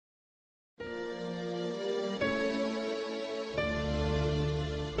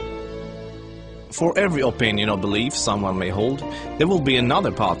For every opinion or belief someone may hold, there will be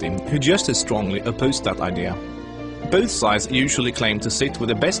another party who just as strongly oppose that idea. Both sides usually claim to sit with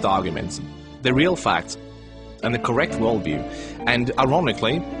the best arguments, the real facts, and the correct worldview, and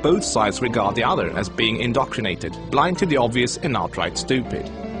ironically, both sides regard the other as being indoctrinated, blind to the obvious and outright stupid.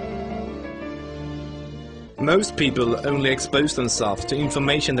 Most people only expose themselves to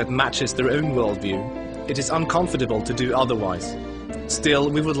information that matches their own worldview. It is uncomfortable to do otherwise. Still,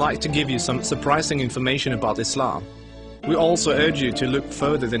 we would like to give you some surprising information about Islam. We also urge you to look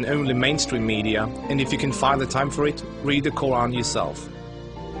further than only mainstream media, and if you can find the time for it, read the Quran yourself.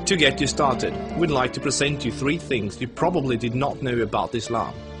 To get you started, we'd like to present you 3 things you probably did not know about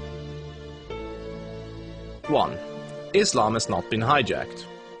Islam. 1. Islam has not been hijacked.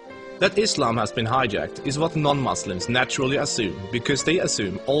 That Islam has been hijacked is what non-Muslims naturally assume, because they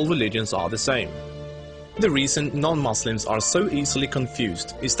assume all religions are the same. The reason non-Muslims are so easily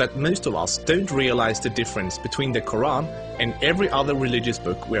confused is that most of us don't realize the difference between the Quran and every other religious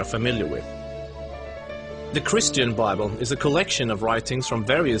book we are familiar with. The Christian Bible is a collection of writings from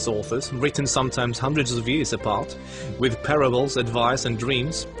various authors, written sometimes hundreds of years apart, with parables, advice and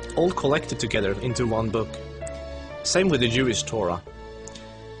dreams, all collected together into one book. Same with the Jewish Torah.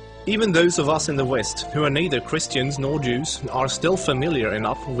 Even those of us in the West, who are neither Christians nor Jews, are still familiar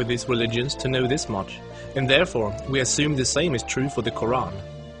enough with these religions to know this much, and therefore we assume the same is true for the Quran.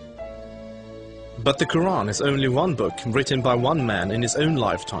 But the Quran is only one book written by one man in his own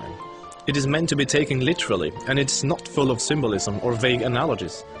lifetime. It is meant to be taken literally, and it is not full of symbolism or vague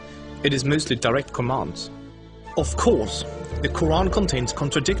analogies. It is mostly direct commands. Of course, the Quran contains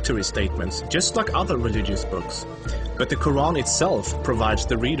contradictory statements, just like other religious books. But the Quran itself provides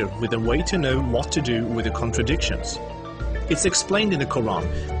the reader with a way to know what to do with the contradictions. It's explained in the Quran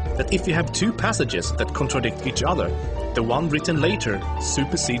that if you have 2 passages that contradict each other, the one written later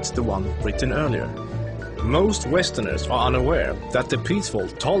supersedes the one written earlier. Most Westerners are unaware that the peaceful,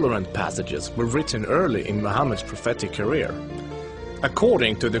 tolerant passages were written early in Muhammad's prophetic career.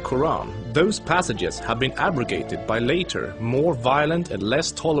 According to the Quran, those passages have been abrogated by later, more violent and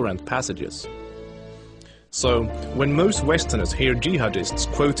less tolerant passages. So, when most Westerners hear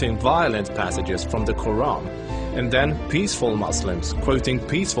jihadists quoting violent passages from the Quran, and then peaceful Muslims quoting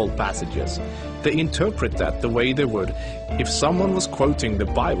peaceful passages, they interpret that the way they would if someone was quoting the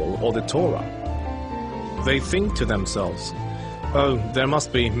Bible or the Torah. They think to themselves, oh, there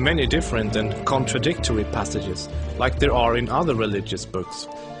must be many different and contradictory passages, like there are in other religious books,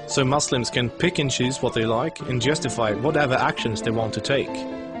 so Muslims can pick and choose what they like and justify whatever actions they want to take.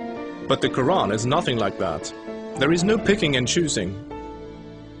 But the Quran is nothing like that. There is no picking and choosing.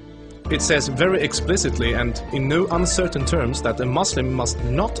 It says very explicitly and in no uncertain terms that a Muslim must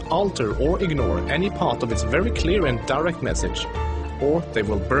not alter or ignore any part of its very clear and direct message, or they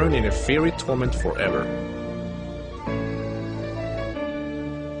will burn in a fiery torment forever.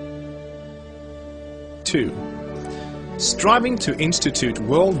 2. Striving to institute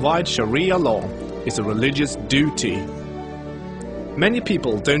worldwide Sharia law is a religious duty. Many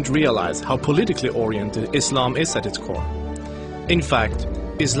people don't realize how politically oriented Islam is at its core. In fact,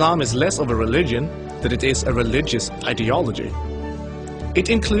 Islam is less of a religion than it is a religious ideology. It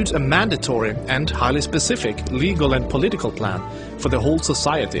includes a mandatory and highly specific legal and political plan for the whole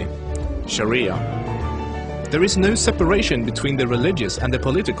society, Sharia. There is no separation between the religious and the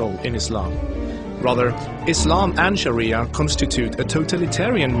political in Islam. Rather, Islam and Sharia constitute a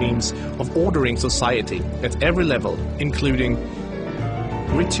totalitarian means of ordering society at every level, including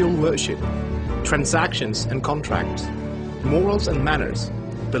ritual worship, transactions and contracts, morals and manners,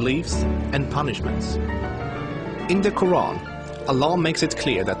 beliefs and punishments. In the Quran, Allah makes it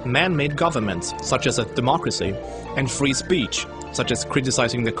clear that man-made governments, such as a democracy, and free speech, such as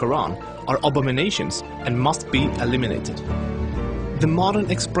criticizing the Quran, are abominations and must be eliminated. The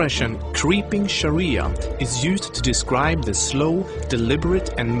modern expression creeping Sharia is used to describe the slow,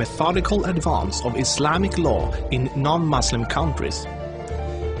 deliberate and methodical advance of Islamic law in non-Muslim countries.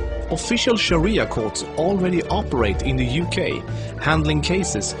 Official Sharia courts already operate in the UK, handling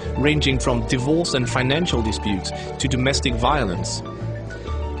cases ranging from divorce and financial disputes to domestic violence.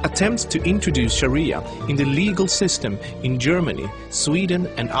 Attempts to introduce Sharia in the legal system in Germany, Sweden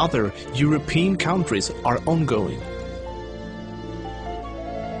and other European countries are ongoing.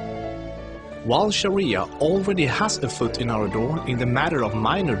 While Sharia already has a foot in our door in the matter of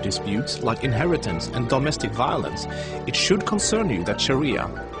minor disputes like inheritance and domestic violence, it should concern you that Sharia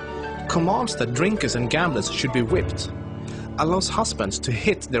commands that drinkers and gamblers should be whipped, allows husbands to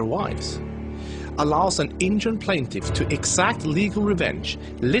hit their wives, allows an injured plaintiff to exact legal revenge,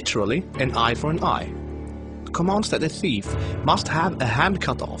 literally an eye for an eye, commands that a thief must have a hand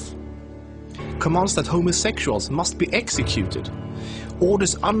cut off, commands that homosexuals must be executed,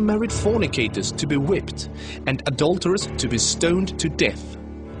 orders unmarried fornicators to be whipped and adulterers to be stoned to death,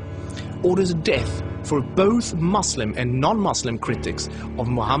 orders death for both Muslim and non-Muslim critics of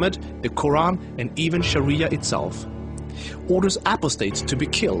Muhammad, the Quran and even Sharia itself, orders apostates to be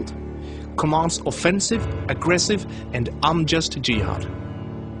killed, commands offensive, aggressive and unjust jihad.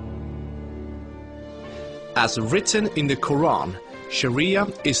 As written in the Quran, Sharia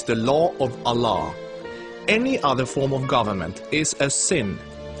is the law of Allah. Any other form of government is a sin.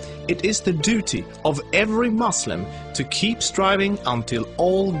 It is the duty of every Muslim to keep striving until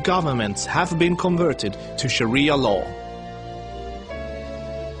all governments have been converted to Sharia law.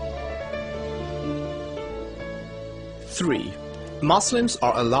 Three, Muslims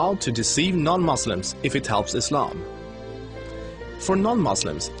are allowed to deceive non-Muslims if it helps Islam. For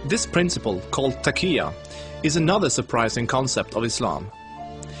non-Muslims, this principle, called taqiyya, is another surprising concept of Islam.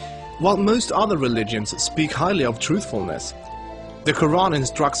 While most other religions speak highly of truthfulness, the Quran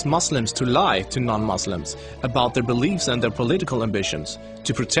instructs Muslims to lie to non-Muslims about their beliefs and their political ambitions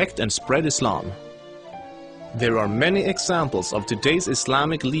to protect and spread Islam. There are many examples of today's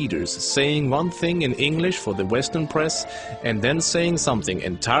Islamic leaders saying one thing in English for the Western press and then saying something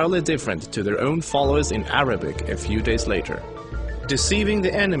entirely different to their own followers in Arabic a few days later. Deceiving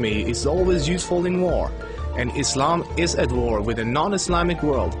the enemy is always useful in war, and Islam is at war with the non-Islamic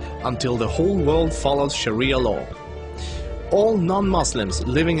world until the whole world follows Sharia law. All non-Muslims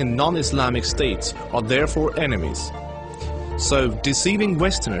living in non-Islamic states are therefore enemies. So deceiving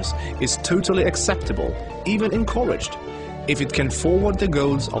Westerners is totally acceptable, even encouraged, if it can forward the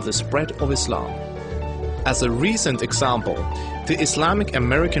goals of the spread of Islam. As a recent example, the Islamic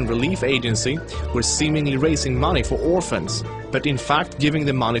American Relief Agency were seemingly raising money for orphans, but in fact giving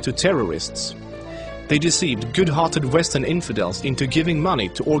the money to terrorists. They deceived good-hearted Western infidels into giving money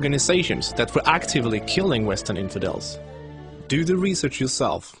to organizations that were actively killing Western infidels. Do the research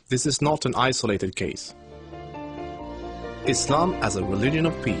yourself, this is not an isolated case. Islam as a religion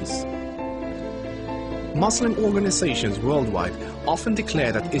of peace. Muslim organizations worldwide often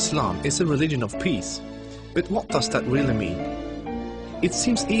declare that Islam is a religion of peace. But what does that really mean? It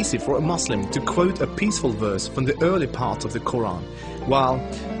seems easy for a Muslim to quote a peaceful verse from the early parts of the Quran, while,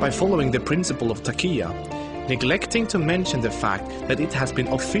 by following the principle of taqiyya, neglecting to mention the fact that it has been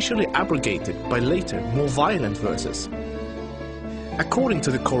officially abrogated by later, more violent verses. According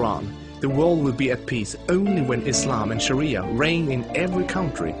to the Quran, the world will be at peace only when Islam and Sharia reign in every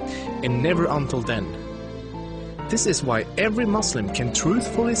country, and never until then. This is why every Muslim can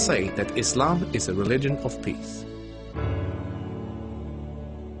truthfully say that Islam is a religion of peace.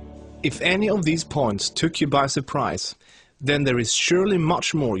 If any of these points took you by surprise, then there is surely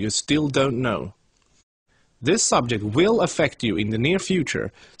much more you still don't know. This subject will affect you in the near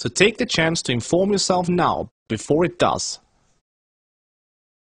future, so take the chance to inform yourself now before it does.